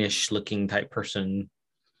marine-ish looking type person.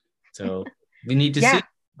 So we need to see. Yeah.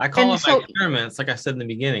 I call And them my so, experiments, like I said in the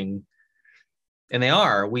beginning, and they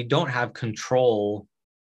are. We don't have control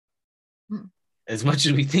mm, as much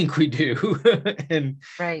as we think we do, and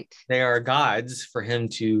right. they are gods for him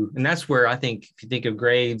to. And that's where I think if you think of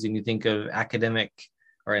grades and you think of academic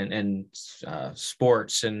or and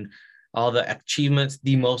sports and all the achievements,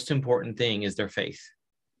 the most important thing is their faith,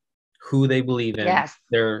 who they believe in, Yes.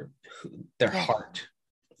 their Yes. heart,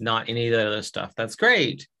 not any of the other stuff. That's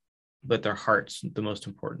great, but their heart's the most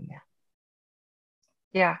important. Yeah.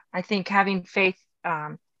 Yeah. I think having faith,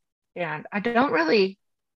 and I don't really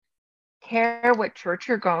care what church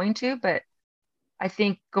you're going to, but I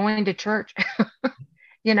think going to church,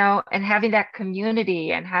 and having that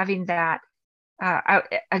community and having that,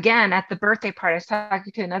 again, at the birthday party, I was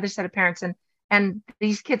talking to another set of parents, and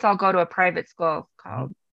these kids all go to a private school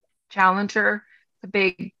called Challenger. It's a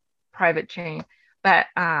big private chain, but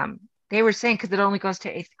they were saying because it only goes to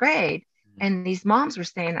eighth grade, and these moms were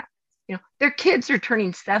saying, their kids are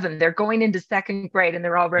turning 7, they're going into second grade, and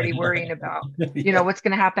they're already worrying about, Yeah. what's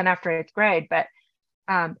going to happen after eighth grade. But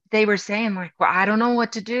they were saying like, well, I don't know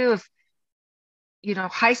what to do if,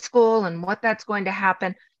 high school and what that's going to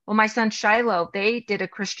happen. Well, my son Shiloh, they did a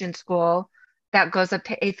Christian school that goes up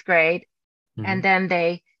to eighth grade, and Mhm. then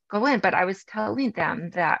they go in. But I was telling them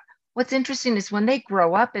that what's interesting is when they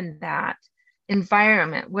grow up in that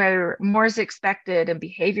environment where more is expected and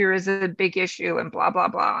behavior is a big issue and blah, blah,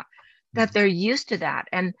 blah, that they're used to that.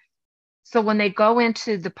 And so when they go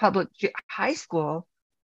into the public high school,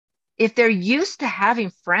 if they're used to having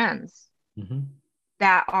friends Mhm.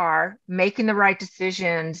 that are making the right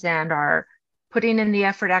decisions and are putting in the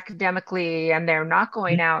effort academically, and they're not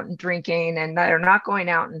going out and drinking, and they're not going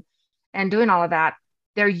out and doing all of that,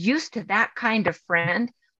 they're used to that kind of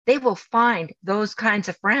friend. They will find those kinds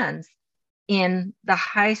of friends in the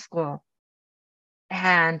high school.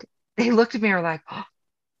 And they looked at me and were like, oh,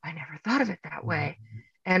 I never thought of it that way.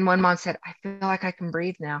 And one mom said, I feel like I can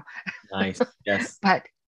breathe now. Nice. Yes. But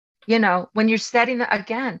when you're setting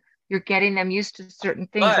again, you're getting them used to certain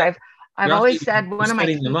things. But I've you're also always said you're one of my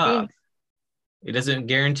setting them key up. things. It doesn't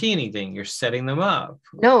guarantee anything. You're setting them up.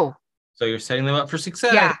 No. So you're setting them up for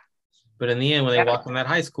success. Yeah. But in the end, when they Yeah. walk in that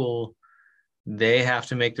high school, they have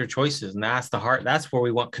to make their choices. And that's the heart. That's where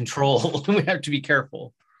we want control. We have to be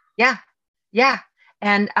careful. Yeah. Yeah.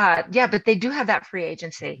 And but they do have that free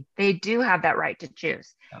agency. They do have that right to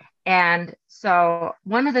choose. Yeah. And so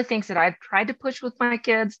one of the things that I've tried to push with my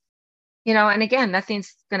kids And again,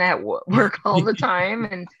 nothing's going to work all the time,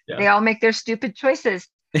 and Yeah. they all make their stupid choices.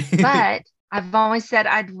 But I've always said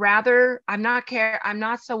I'm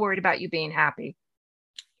not so worried about you being happy.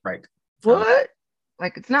 Right. What?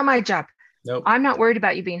 Like, it's not my job. Nope. I'm not worried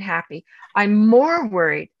about you being happy. I'm more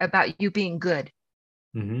worried about you being good,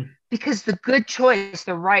 because the good choice,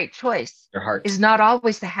 the right choice, Your heart. is not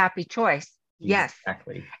always the happy choice. Yes.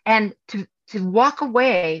 Exactly. And to walk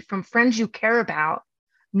away from friends you care about,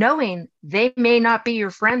 knowing they may not be your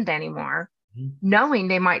friend anymore, knowing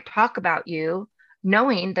they might talk about you,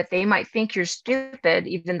 knowing that they might think you're stupid,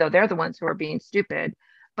 even though they're the ones who are being stupid.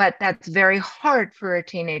 But that's very hard for a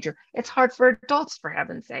teenager. It's hard for adults, for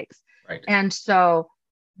heaven's sakes. Right. And so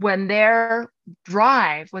when their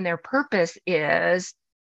purpose is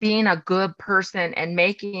being a good person and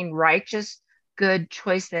making righteous, good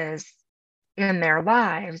choices in their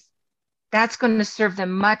lives, that's going to serve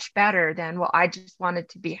them much better than, well, I just wanted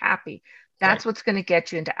to be happy. That's what's going to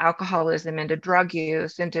get you into alcoholism, into drug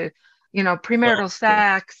use, into, premarital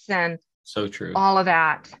sex, and so true. All of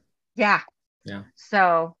that. Yeah. Yeah.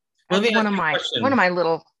 So well, that's one of my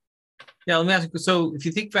little. Yeah. Let me ask you. So if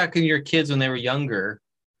you think back in your kids when they were younger,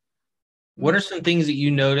 what are some things that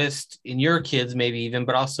you noticed in your kids, maybe even,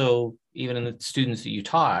 but also even in the students that you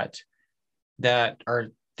taught, that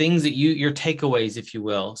are things that your takeaways, if you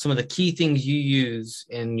will, some of the key things you use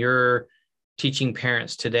in your teaching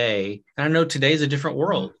parents today? And I know today's a different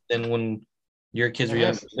world than when your kids were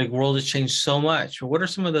young. The world has changed so much. What are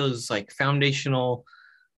some of those like foundational,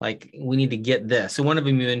 like, we need to get this? So one of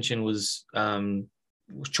them you mentioned was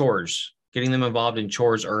chores, getting them involved in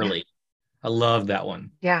chores early. Yeah. I love that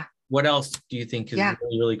one. Yeah. What else do you think is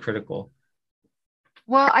really, really critical?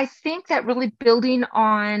 Well, I think that really building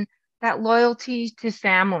on that loyalty to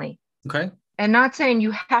family. Okay. And not saying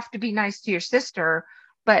you have to be nice to your sister,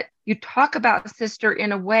 but you talk about sister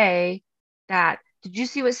in a way that, did you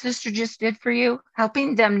see what sister just did for you?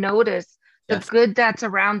 Helping them notice the good that's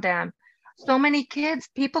around them. So many kids,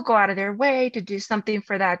 people go out of their way to do something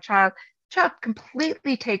for that child. Child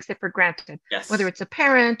completely takes it for granted, whether it's a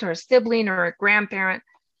parent or a sibling or a grandparent,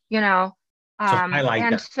 So highlight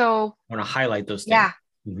and that. so I want to highlight those things.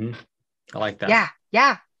 Yeah. I like that.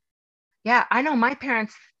 Yeah. I know my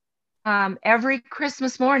parents, every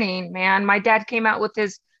Christmas morning, man, my dad came out with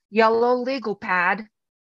his yellow legal pad.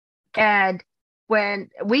 And when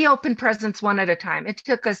we opened presents one at a time, it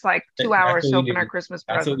took us like 2 hours to open our Christmas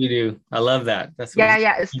presents. That's what we do. I love that. It's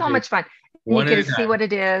so much fun. And you get to see what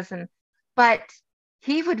it is. But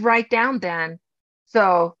he would write down then.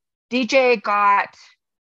 So DJ got,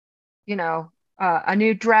 a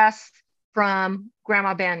new dress from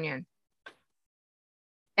Grandma Banyan.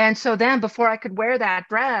 And so then before I could wear that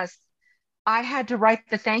dress, I had to write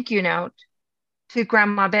the thank you note to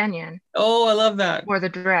Grandma Banyan. Oh, I love that. For the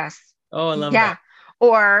dress. Oh, I love that.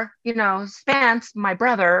 Or, Spence, my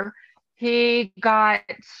brother, he got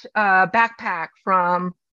a backpack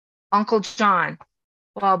from Uncle John.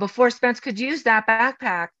 Well, before Spence could use that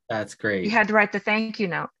backpack, that's great. You had to write the thank you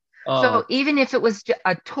note. Oh. So even if it was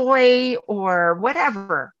a toy or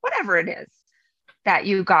whatever it is that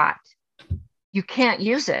you got, you can't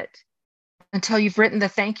use it until you've written the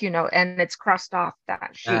thank you note and it's crossed off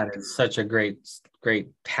that sheet. That is such a great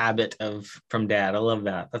habit from Dad. I love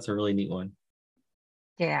that. That's a really neat one.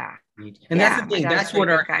 Yeah. And that's the thing.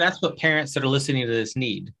 That's what parents that are listening to this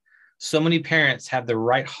need. So many parents have the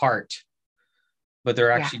right heart, but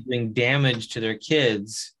they're actually doing damage to their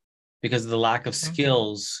kids because of the lack of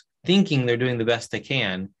skills, thinking they're doing the best they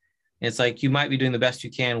can. And it's like, you might be doing the best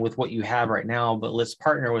you can with what you have right now, but let's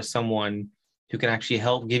partner with someone who can actually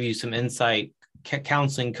help give you some insight,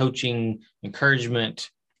 counseling, coaching, encouragement,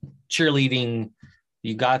 cheerleading.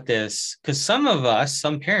 You got this. Because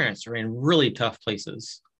some parents are in really tough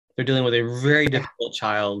places. They're dealing with a very difficult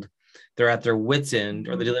child. They're at their wits' end,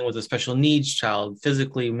 or they're dealing with a special needs child,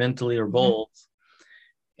 physically, mentally, or both.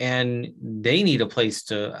 And they need a place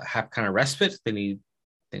to have kind of respite. They need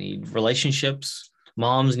relationships.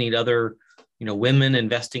 Moms need other, women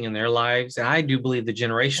investing in their lives. And I do believe the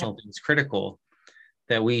generational thing is critical,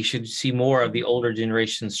 that we should see more of the older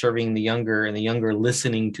generation serving the younger and the younger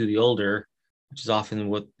listening to the older, which is often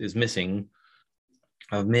what is missing,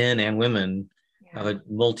 of men and women, of a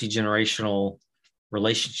multi-generational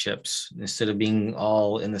relationships, instead of being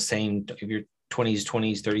all in the same, if you're 20s,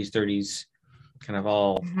 30s, kind of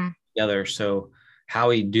all together. So how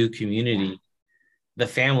we do community, the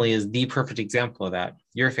family is the perfect example of that.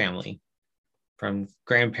 Your family, from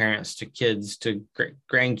grandparents to kids to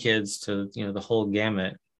grandkids to, the whole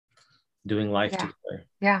gamut, doing life together.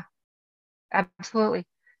 Yeah, absolutely.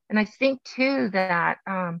 And I think too that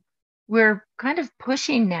we're kind of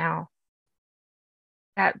pushing now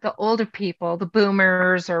that the older people, the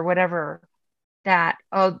boomers or whatever, that,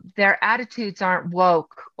 oh, their attitudes aren't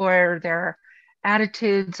woke, or their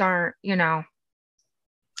attitudes aren't, Good. I'm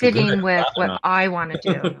fitting with glad what I want to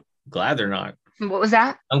do. they're not. Glad they're not. What was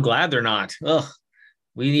that? I'm glad they're not. Ugh.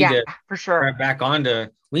 We need Yeah, to for sure. grab back onto,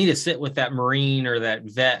 we need to sit with that Marine or that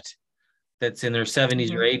vet that's in their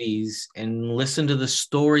 70s or 80s and listen to the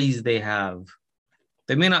stories they have.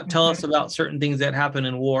 They may not tell us about certain things that happen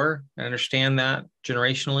in war. I understand that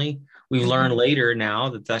generationally. We've learned later now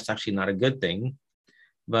that that's actually not a good thing.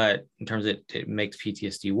 But in terms of it makes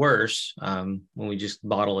PTSD worse when we just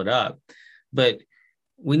bottle it up. But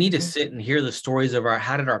we need to sit and hear the stories of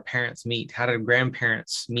how did our parents meet? How did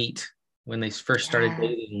grandparents meet when they first started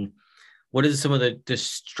dating? What is some of the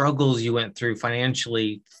struggles you went through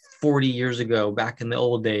financially 40 years ago, back in the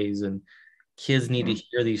old days? And kids need to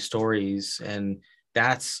hear these stories. And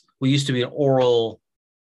we used to be an oral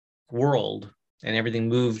world, and everything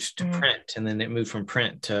moved to print, and then it moved from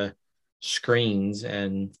print to screens,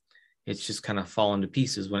 and it's just kind of fallen to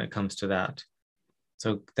pieces when it comes to that.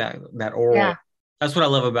 So that oral, that's what I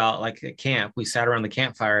love about, like, at camp, we sat around the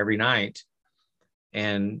campfire every night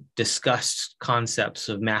and discussed concepts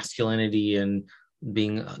of masculinity and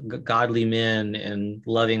being godly men and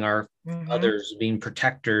loving our others, being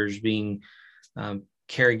protectors, being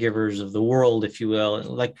caregivers of the world, if you will.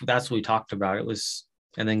 Like, that's what we talked about. It was,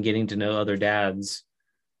 and then getting to know other dads,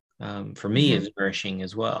 for me, is nourishing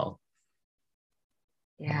as well.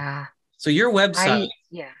 Yeah. So your website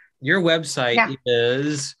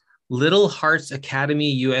is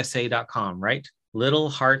littleheartsacademyusa.com, right?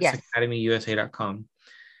 littleheartsacademyusa.com.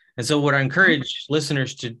 And so what I encourage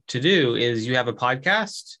listeners to do is, you have a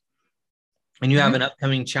podcast and you have an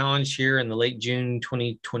upcoming challenge here in the late June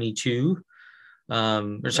 2022.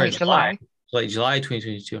 July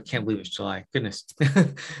 2022. I can't believe it's July. Goodness.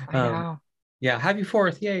 I know. Yeah. Happy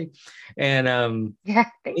 4th. Yay. And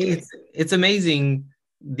thank you. It's amazing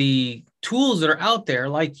the tools that are out there,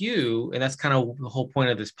 like you. And that's kind of the whole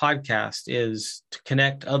point of this podcast, is to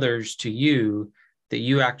connect others to you, that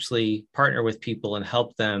you actually partner with people and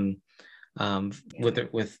help them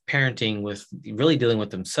with parenting, with really dealing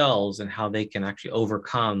with themselves and how they can actually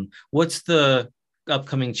overcome. What's the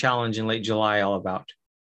upcoming challenge in late July all about?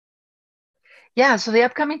 Yeah, so the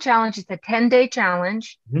upcoming challenge is a 10-day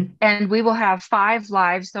challenge, and we will have 5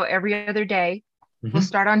 lives. So every other day. We'll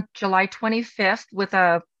start on July 25th with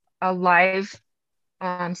a live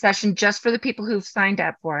session just for the people who've signed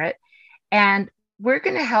up for it. And we're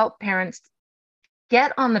going to help parents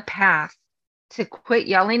get on the path to quit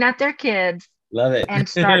yelling at their kids. Love it. And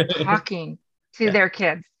start talking to their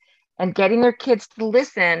kids and getting their kids to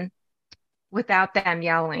listen without them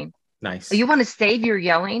yelling. Nice. You want to save your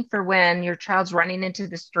yelling for when your child's running into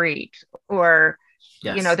the street, or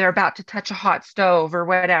they're about to touch a hot stove or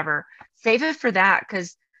whatever. Save it for that,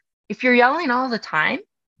 because if you're yelling all the time,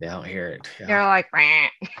 they don't hear it. They're like,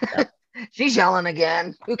 she's yelling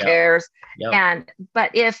again. Who cares?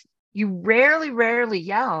 But if you rarely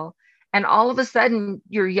yell, and all of a sudden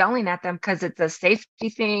you're yelling at them because it's a safety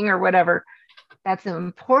thing or whatever, that's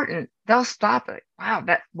important. They'll stop it. Wow,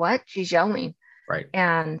 what? She's yelling. Right.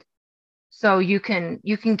 And so you can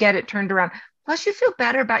get it turned around. Plus, you feel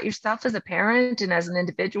better about yourself as a parent and as an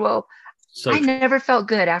individual. I never felt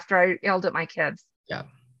good after I yelled at my kids. Yeah,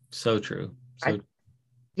 so true.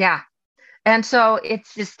 And so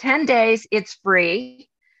it's just 10 days. It's free.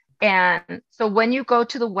 And so when you go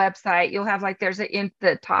to the website, you'll have, like, there's in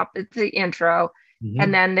the top, it's the intro.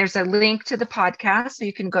 And then there's a link to the podcast. So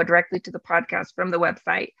you can go directly to the podcast from the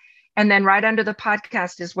website. And then right under the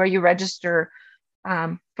podcast is where you register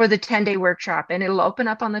for the 10-day workshop. And it'll open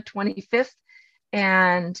up on the 25th.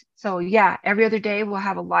 And so, every other day we'll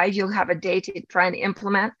have a live. You'll have a day to try and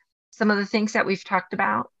implement some of the things that we've talked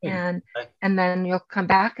about. And then you'll come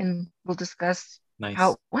back and we'll discuss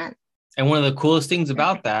how it went. And one of the coolest things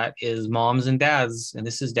about that is moms and dads, and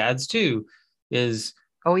this is dads too, is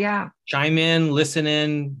chime in, listen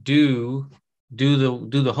in, do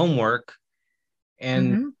the homework.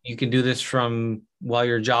 And you can do this from while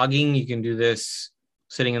you're jogging. You can do this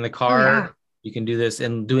sitting in the car. You can do this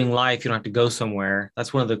and doing life. You don't have to go somewhere.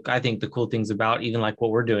 That's one of I think the cool things about even like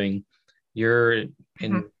what we're doing. You're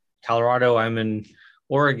in Colorado, I'm in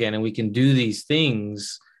Oregon, and we can do these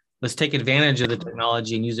things. Let's take advantage of the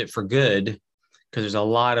technology and use it for good, because there's a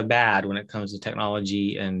lot of bad when it comes to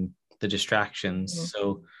technology and the distractions.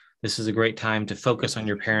 So this is a great time to focus on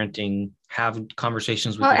your parenting, have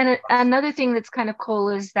conversations with. And another thing that's kind of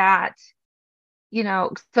cool is that,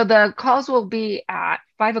 so the calls will be at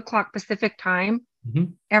 5:00 Pacific time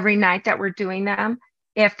every night that we're doing them.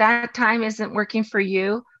 If that time isn't working for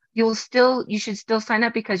you, you should still sign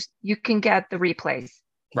up because you can get the replays.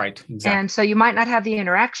 Right. Exactly. And so you might not have the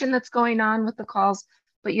interaction that's going on with the calls,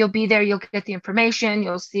 but you'll be there. You'll get the information.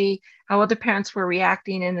 You'll see how other parents were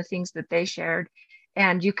reacting and the things that they shared.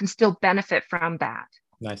 And you can still benefit from that.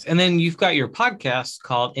 Nice. And then you've got your podcast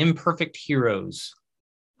called Imperfect Heroes.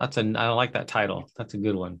 I like that title. That's a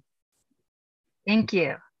good one. Thank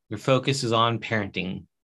you. Your focus is on parenting.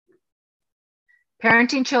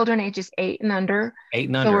 Parenting children ages 8 and under. 8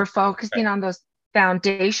 and under. So we're focusing on those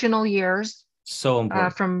foundational years. So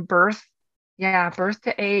important. From birth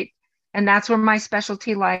to 8. And that's where my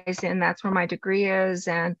specialty lies in. That's where my degree is.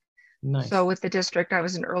 And nice. So with the district, I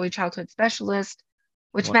was an early childhood specialist,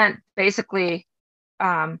 which meant basically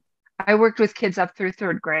I worked with kids up through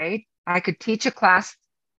 3rd grade. I could teach a class.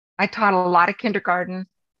 I taught a lot of kindergarten.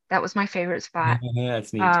 That was my favorite spot.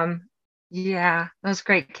 That's neat. Yeah, those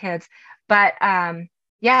great kids. But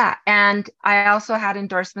yeah, and I also had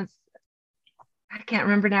endorsements. I can't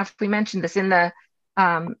remember now if we mentioned this in the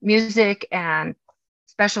music and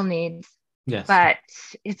special needs. Yes. But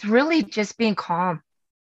it's really just being calm.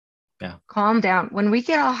 Yeah. Calm down. When we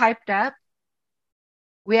get all hyped up,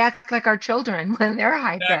 we act like our children when they're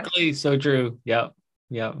hyped up. Exactly. So true. Yep.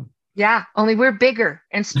 Yeah. Only we're bigger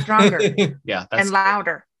and stronger. Yeah. And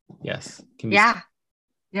louder. Yes. Yeah.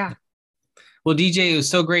 Well, DJ, it was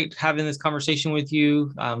so great having this conversation with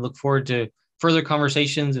you. Look forward to further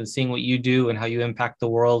conversations and seeing what you do and how you impact the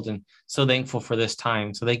world. And so thankful for this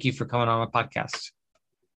time. So thank you for coming on my podcast.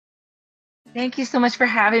 Thank you so much for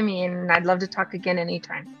having me. And I'd love to talk again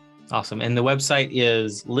anytime. Awesome. And the website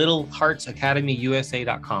is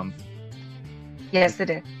littleheartsacademyusa.com. Yes,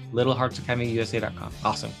 it is. littleheartsacademyusa.com.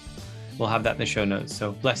 Awesome. We'll have that in the show notes.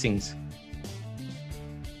 So blessings.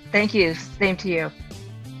 Thank you. Same to you.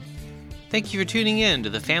 Thank you for tuning in to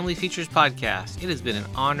the Family Features Podcast. It has been an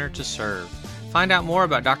honor to serve. Find out more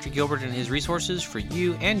about Dr. Gilbert and his resources for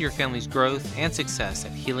you and your family's growth and success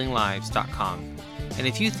at healinglives.com. And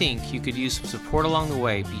if you think you could use some support along the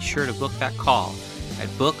way, be sure to book that call at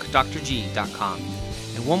bookdrg.com.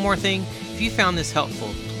 And one more thing, if you found this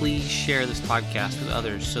helpful, please share this podcast with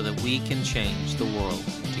others so that we can change the world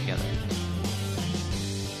together.